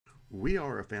We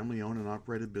are a family-owned and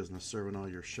operated business serving all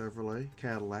your Chevrolet,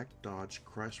 Cadillac, Dodge,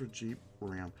 Chrysler, Jeep,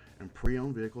 Ram, and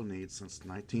pre-owned vehicle needs since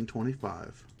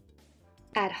 1925.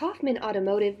 At Hoffman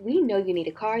Automotive, we know you need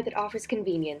a car that offers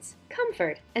convenience,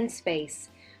 comfort, and space.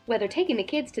 Whether taking the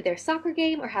kids to their soccer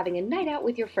game or having a night out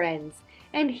with your friends.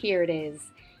 And here it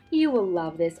is. You will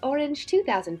love this orange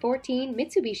 2014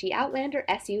 Mitsubishi Outlander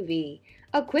SUV,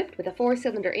 equipped with a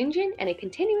 4-cylinder engine and a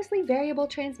continuously variable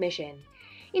transmission.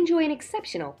 Enjoy an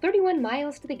exceptional 31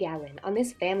 miles to the gallon on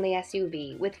this family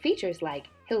SUV with features like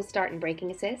hill start and braking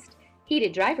assist,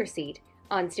 heated driver's seat,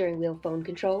 on-steering wheel phone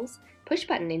controls,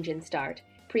 push-button engine start,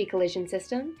 pre-collision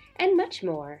system, and much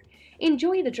more.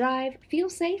 Enjoy the drive, feel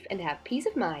safe, and have peace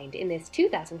of mind in this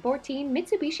 2014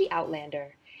 Mitsubishi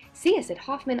Outlander. See us at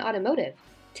Hoffman Automotive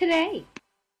today.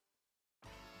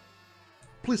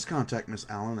 Please contact Ms.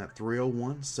 Allen at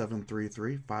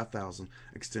 301-733-5000,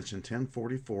 extension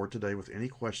 1044 today with any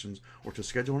questions or to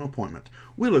schedule an appointment.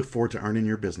 We look forward to earning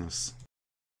your business.